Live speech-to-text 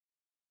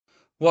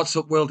What's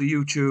up, world of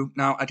YouTube?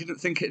 Now, I didn't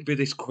think it'd be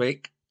this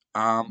quick,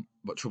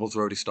 but trouble's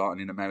already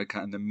starting in America,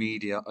 and the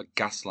media are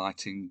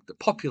gaslighting the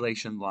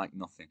population like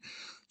nothing.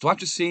 So I've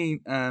just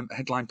seen a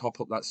headline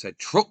pop up that said,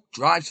 "Truck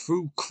drives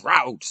through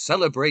crowd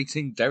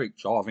celebrating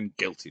Derekchauvinverdict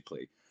guilty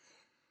plea."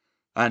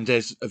 And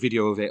there's a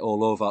video of it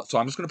all over. So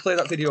I'm just going to play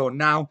that video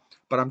now,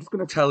 but I'm just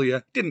going to tell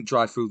you, didn't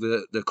drive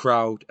through the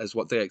crowd as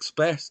what they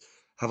express.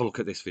 Have a look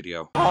at this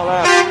video.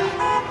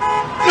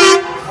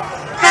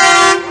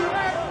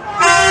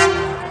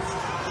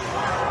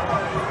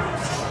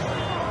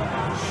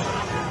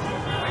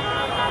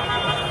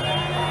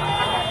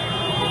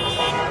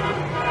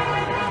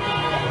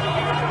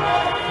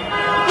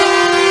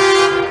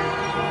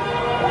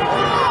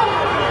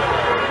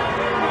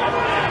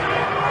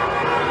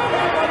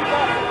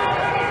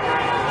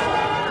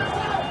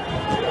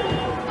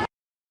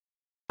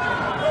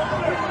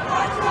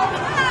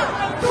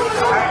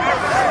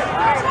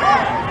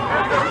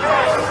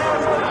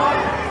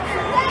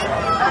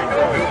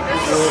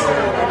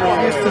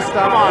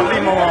 Come on, leave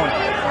him alone.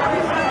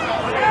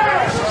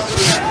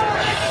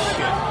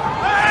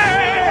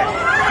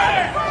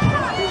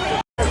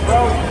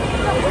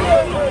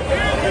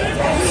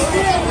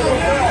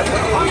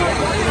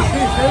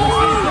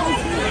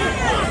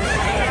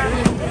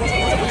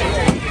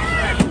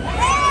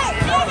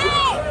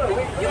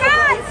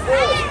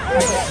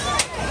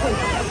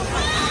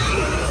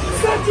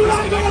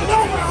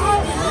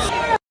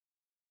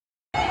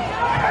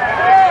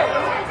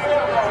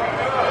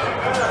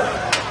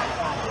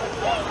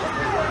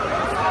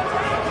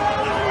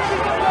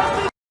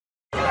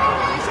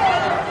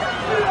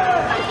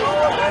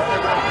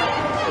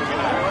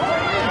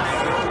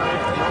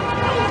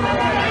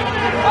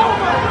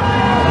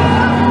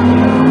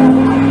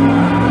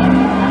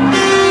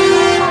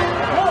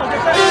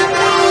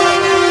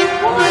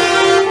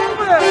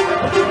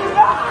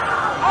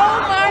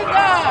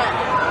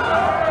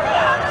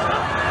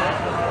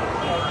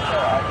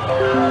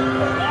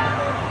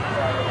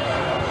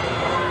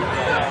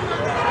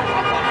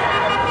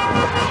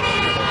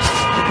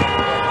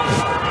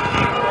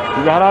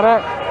 You got all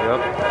that? Yep.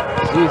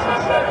 Jesus.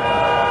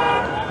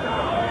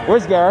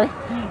 Where's Gary?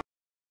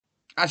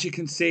 As you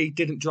can see,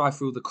 didn't drive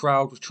through the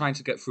crowd, was trying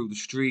to get through the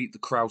street. The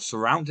crowd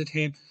surrounded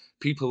him.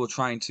 People were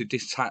trying to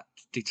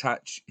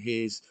detach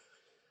his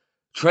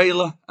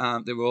trailer.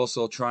 They were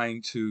also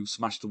trying to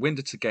smash the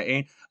window to get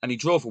in, and he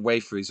drove away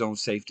for his own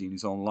safety and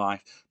his own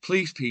life.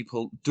 Please,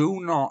 people,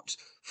 do not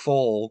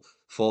fall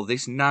for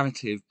this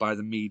narrative by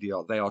the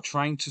media. They are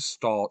trying to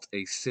start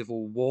a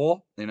civil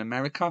war in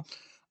America,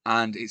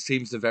 and it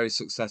seems they're very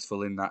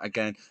successful in that.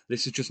 Again,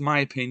 this is just my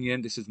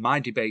opinion. This is my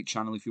debate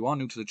channel. If you are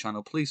new to the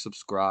channel, please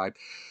subscribe.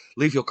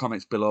 Leave your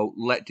comments below.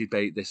 Let's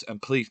debate this.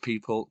 And please,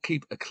 people,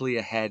 keep a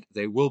clear head.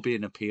 There will be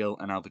an appeal,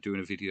 and I'll be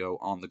doing a video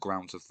on the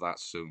grounds of that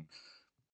soon.